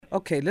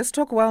Okay, let's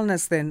talk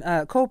wellness then.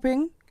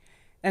 Coping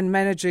and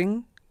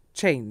managing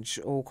change,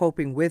 or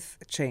coping with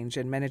change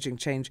and managing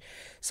change.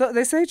 So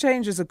they say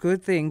change is a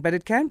good thing, but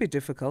it can be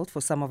difficult for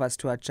some of us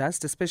to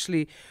adjust,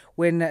 especially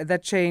when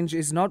that change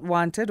is not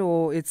wanted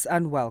or it's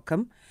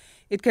unwelcome.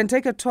 It can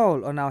take a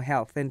toll on our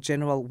health and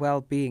general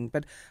well-being.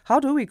 But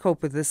how do we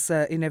cope with this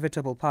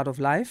inevitable part of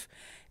life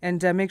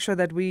and make sure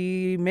that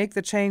we make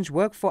the change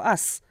work for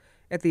us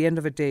at the end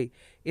of the day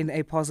in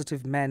a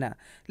positive manner?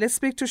 Let's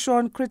speak to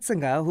Shaun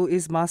Kritzinger, who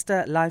is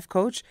Master Life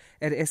Coach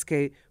at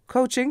SK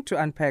Coaching, to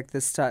unpack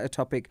this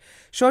topic.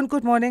 Shaun,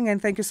 good morning, and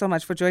thank you so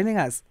much for joining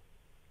us.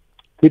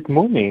 Good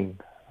morning.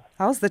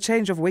 How's the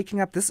change of waking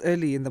up this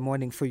early in the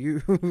morning for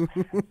you?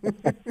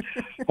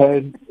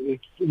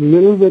 It's a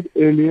little bit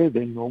earlier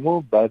than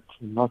normal, but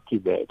not too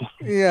bad.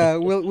 Yeah,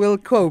 we'll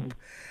cope.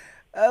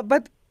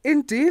 But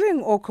in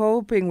dealing or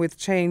coping with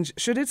change,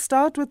 should it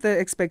start with the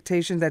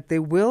expectation that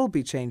there will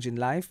be change in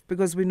life?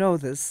 Because we know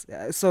this.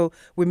 So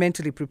we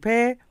mentally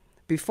prepare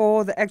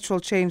before the actual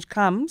change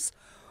comes,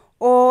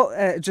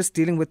 or just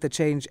dealing with the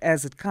change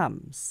as it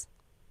comes?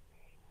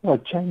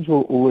 Change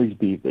will always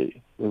be there.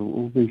 There will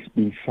always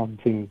be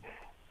something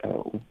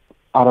uh,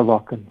 out of our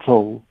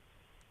control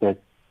that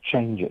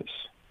changes.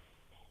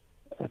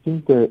 I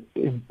think the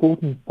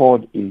important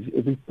part is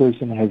every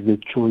person has the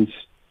choice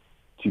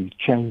to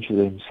change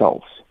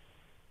themselves.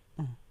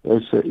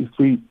 So if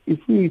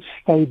we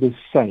stay the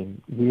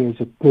same, we as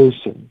a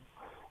person,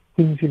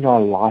 things in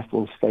our life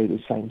will stay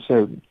the same.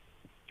 So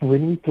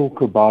when we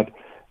talk about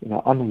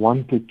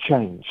unwanted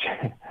change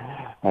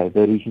that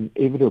is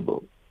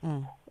inevitable,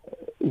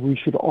 we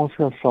should ask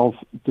ourselves,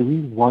 do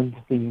we want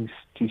things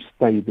to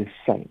stay the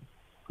same?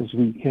 Because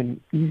we can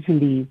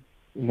easily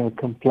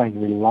complain.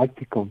 We like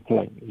to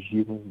complain as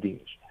human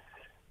beings.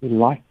 We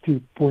like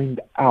to point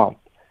out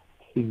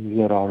things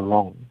that are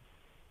wrong.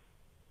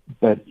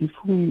 But if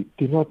we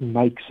do not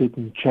make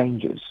certain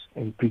changes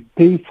and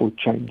prepare for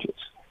changes,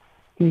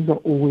 things are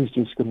always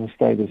just going to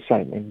stay the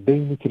same. And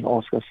then we can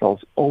ask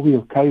ourselves, are we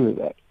okay with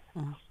that?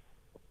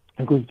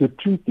 Because the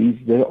truth is,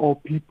 there are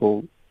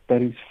people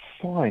that is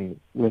fine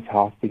with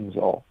how things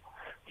are,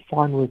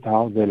 fine with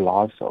how their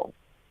lives are.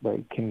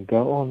 They can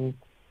go on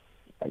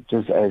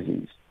just as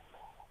is.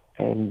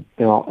 And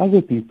there are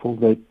other people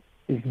that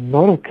is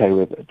not okay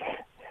with it.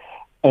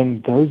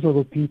 And those are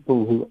the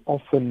people who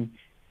often,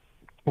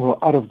 well,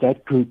 out of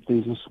that group,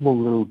 there's a small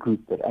little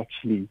group that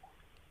actually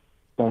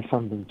does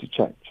something to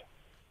change.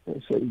 So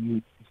it's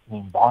the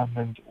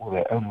environment or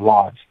their own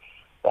lives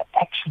that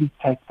actually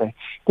take that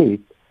step.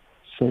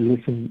 So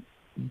listen,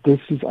 this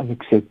is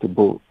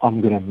unacceptable.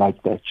 I'm going to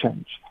make that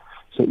change.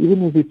 So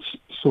even if it's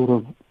sort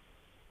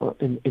of,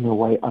 in a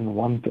way,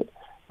 unwanted,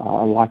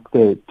 I like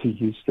to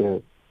use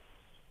the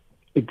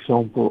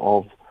example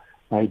of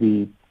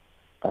maybe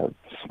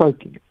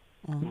smoking.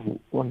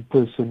 One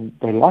person,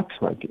 they like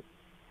smoking,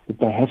 but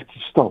they have to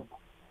stop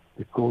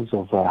because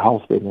of a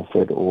health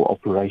benefit or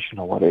operation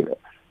or whatever.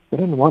 They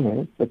don't want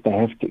it, but they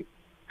have to.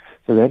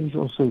 So that is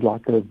also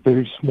like a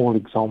very small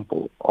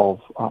example of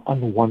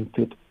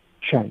unwanted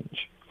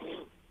change.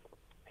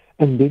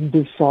 And then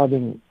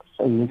deciding,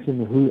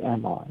 listen, who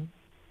am I?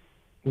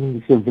 I mean,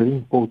 it's a very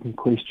important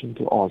question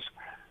to ask.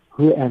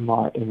 Who am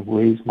I and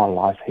where is my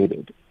life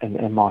headed? And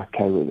am I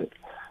okay with it?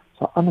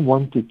 So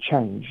unwanted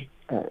change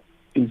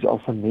is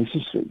often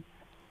necessary.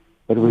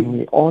 But when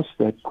we ask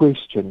that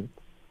question,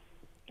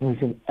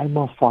 listen, am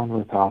I fine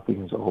with how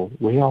things are?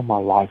 Where are my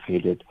life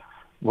headed?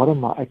 What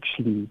am I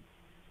actually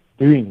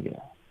doing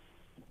here?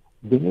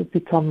 Then it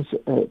becomes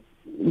a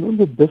little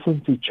bit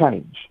different to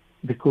change.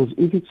 Because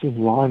if it's in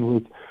line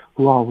with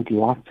who I would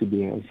like to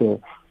be as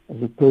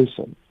a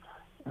person,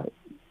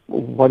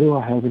 what do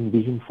I have in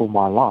vision for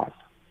my life?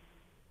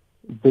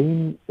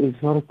 Then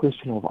it's not a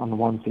question of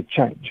unwanted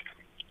change,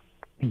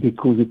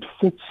 because it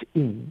fits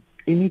in.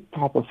 Any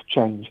type of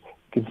change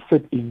can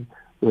fit in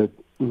with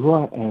who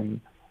I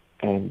am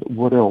and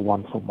what do I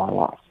want for my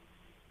life.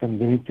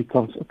 And then it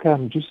becomes, okay,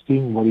 I'm just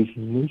doing what is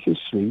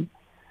necessary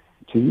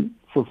to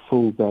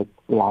fulfill that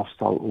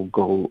lifestyle or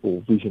goal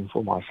or vision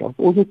for myself,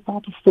 or the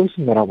type of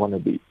person that I want to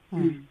be.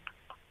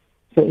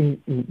 So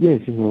in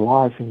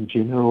life in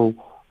general,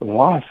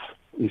 life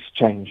is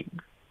changing.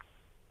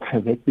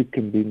 That we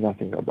can do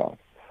nothing about.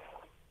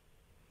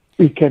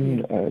 We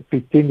can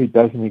pretend it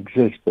doesn't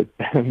exist, but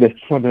that's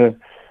not a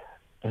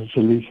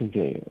solution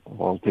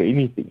to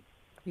anything.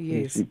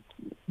 Yes.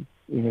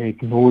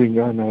 Ignoring,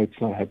 oh no, it's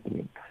not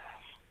happening.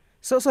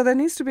 So there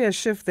needs to be a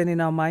shift then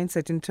in our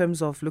mindset in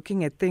terms of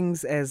looking at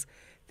things as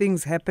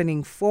things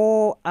happening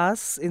for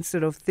us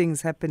instead of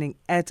things happening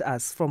at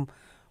us, from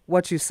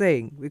what you're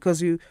saying.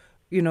 Because you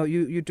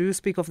do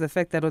speak of the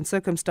fact that on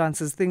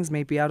circumstances, things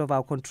may be out of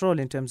our control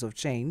in terms of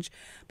change.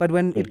 But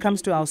when it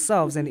comes to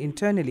ourselves and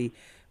internally,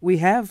 we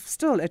have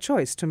still a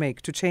choice to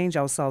make, to change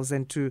ourselves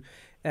and to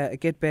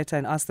get better,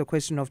 and ask the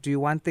question of, do you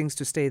want things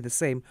to stay the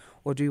same,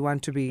 or do you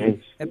want to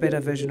be a better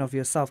version of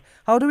yourself?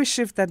 How do we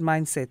shift that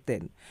mindset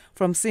then,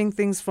 from seeing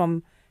things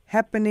from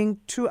happening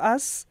to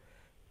us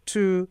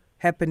to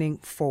happening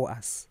for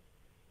us?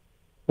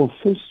 Well,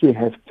 first we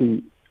have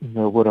to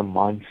know what a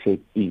mindset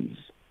is.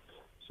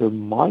 So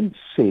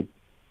mindset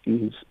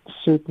is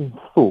certain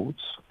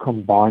thoughts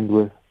combined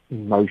with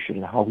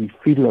emotion, how we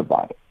feel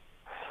about it.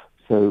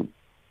 So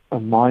a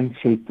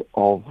mindset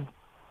of,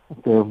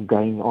 okay, I'm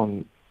going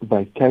on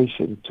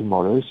vacation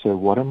tomorrow, so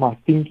what am I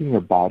thinking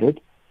about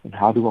it and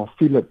how do I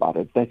feel about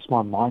it? That's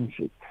my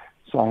mindset.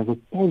 So I have a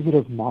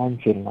positive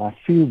mindset and I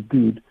feel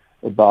good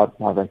about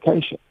my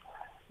vacation.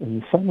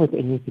 And the same with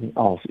anything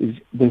else is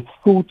the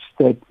thoughts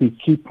that we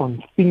keep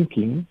on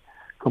thinking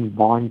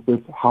combined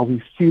with how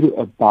we feel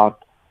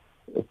about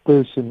a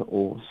person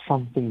or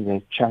something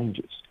that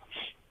changes.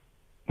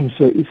 And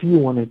so if you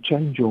want to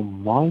change your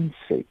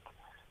mindset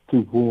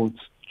towards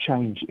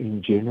change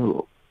in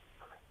general,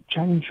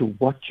 change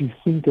what you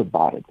think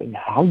about it and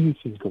how you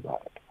think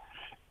about it.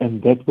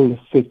 And that will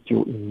affect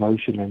your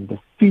emotion and the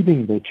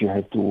feeling that you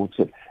have towards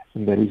it.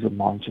 And that is a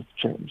mindset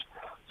change.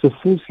 So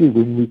firstly,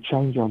 when we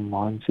change our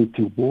mindset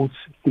towards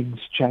things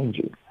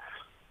changing,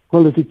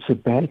 well, if it's a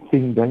bad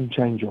thing, don't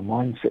change your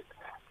mindset.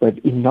 But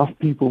enough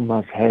people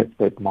must have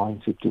that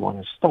mindset to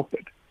want to stop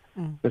it.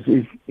 Because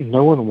if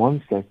no one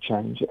wants that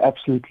change,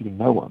 absolutely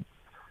no one,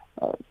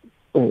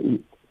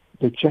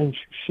 the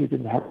change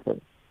shouldn't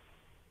happen.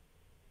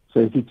 So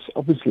if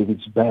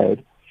it's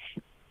bad,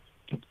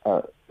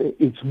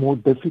 it's more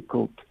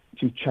difficult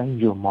to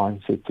change your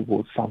mindset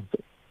towards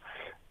something.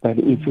 But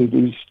if it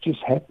is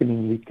just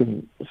happening, we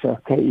can say,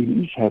 okay,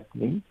 it is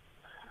happening.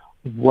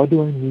 What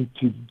do I need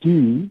to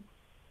do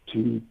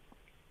to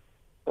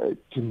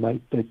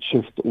make that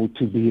shift or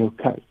to be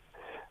okay?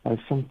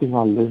 Something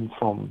I learned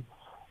from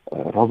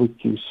Robert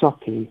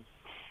Kiyosaki.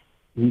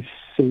 He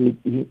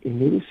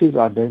never says,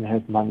 I don't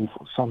have money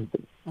for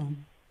something.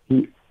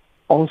 He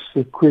asks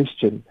the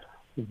question,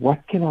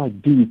 what can I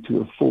do to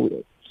afford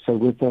it? So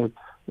with the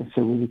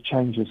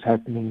changes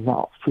happening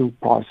now, fuel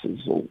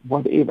prices or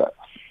whatever,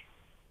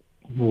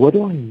 what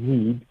do I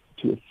need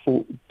to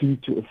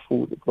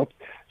afford it? What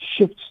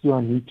shifts do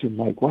I need to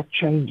make? What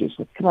changes?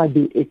 What can I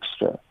do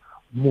extra,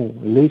 more,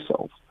 less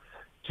of,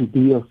 to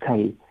be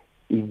okay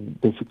in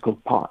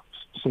difficult times?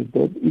 So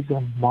that is a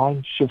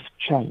mind shift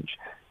change.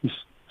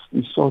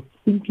 You start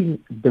thinking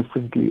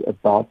differently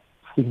about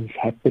things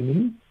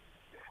happening,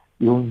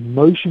 your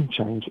emotion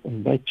change,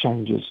 and that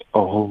changes a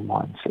whole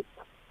mindset.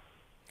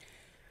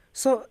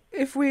 So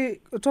if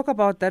we talk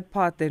about that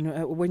part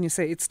then, when you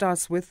say it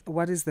starts with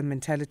what is the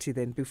mentality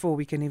then, before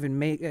we can even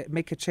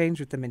make a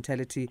change with the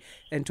mentality,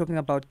 and talking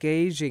about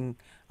gauging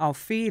our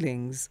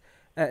feelings,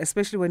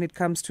 especially when it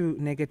comes to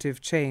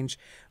negative change,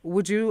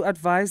 would you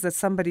advise that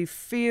somebody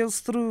feels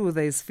through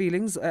these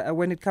feelings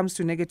when it comes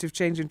to negative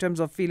change, in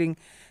terms of feeling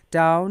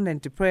down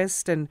and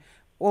depressed and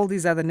all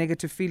these other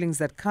negative feelings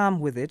that come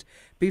with it,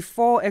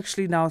 before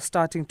actually now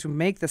starting to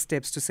make the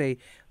steps to say,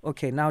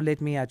 okay, now let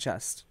me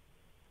adjust?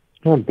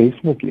 No,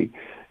 definitely.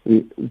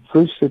 The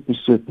first step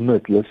is to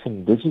admit,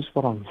 listen, this is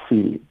what I'm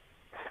feeling.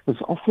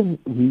 Because often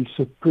we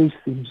suppress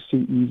things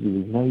too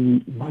easily. No,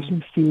 you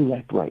mustn't feel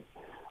that way.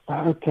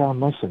 Okay, I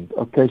mustn't.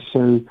 Okay,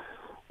 so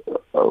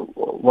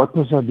what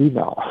must I do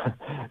now?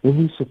 Let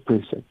me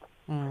suppress it.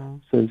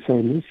 So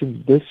say,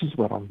 listen, this is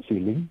what I'm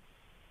feeling.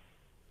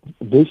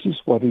 This is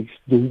what it's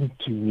doing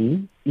to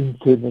me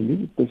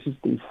internally. This is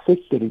the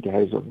effect that it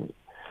has on me.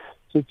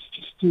 So it's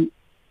just to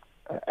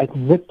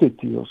admit it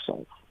to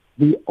yourself.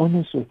 Be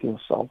honest with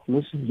yourself.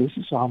 Listen, this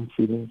is how I'm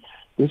feeling.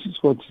 This is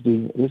what's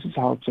doing. This is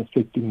how it's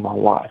affecting my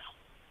life.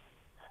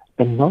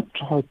 And not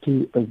try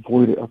to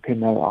avoid it. Okay,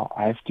 no,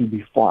 I have to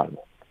be fine.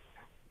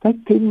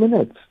 Take 10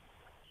 minutes.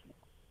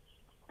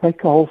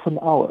 Take a half an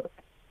hour.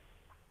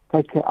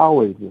 Take an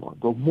hour if you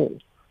want, or more.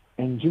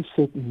 And just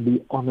sit and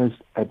be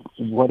honest at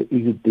what is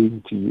it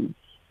doing to you.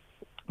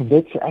 And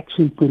that's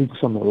actually putting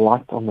some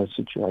light on the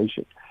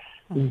situation.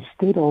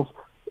 Instead of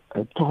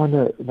trying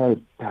to,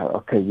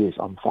 okay, yes,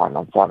 I'm fine.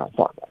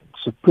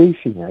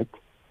 Suppressing it,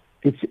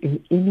 it's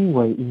in any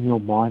way in your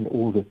mind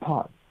all the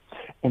time.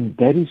 And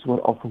that is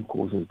what often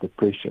causes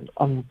depression.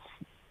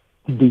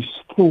 These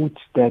thoughts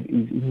that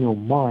is in your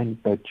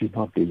mind, but you're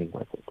not dealing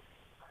with it.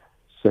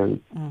 So,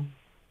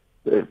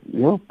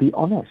 be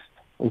honest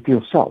with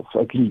yourself,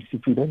 at least.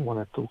 If you don't want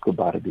to talk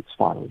about it, it's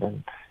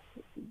fine.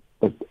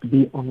 But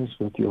be honest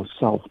with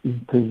yourself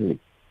internally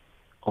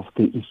of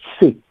the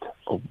effect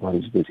of what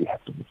is busy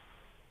happening.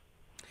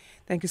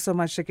 Thank you so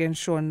much again,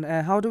 Shaun.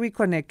 How do we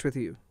connect with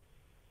you?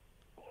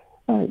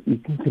 You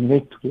can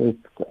connect with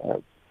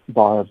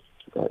via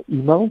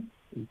email.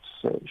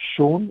 It's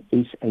Shaun,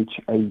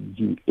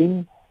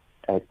 SHAUN,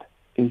 at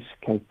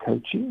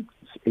skcoaching.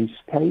 It's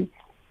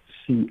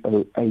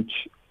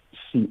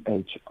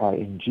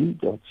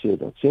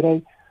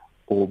skcochching.co.za,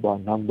 or by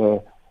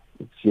number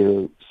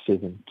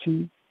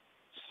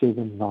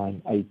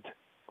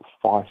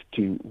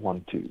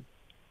 072-798-5212.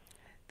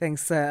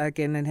 Thanks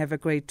again, and have a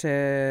great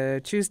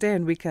Tuesday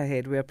and week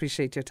ahead. We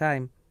appreciate your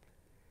time.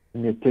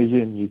 My pleasure,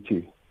 and you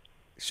too.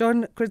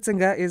 Shaun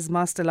Kritzinger is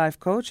Master Life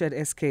Coach at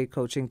SK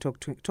Coaching,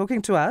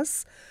 talking to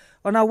us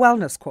on our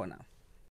Wellness Corner.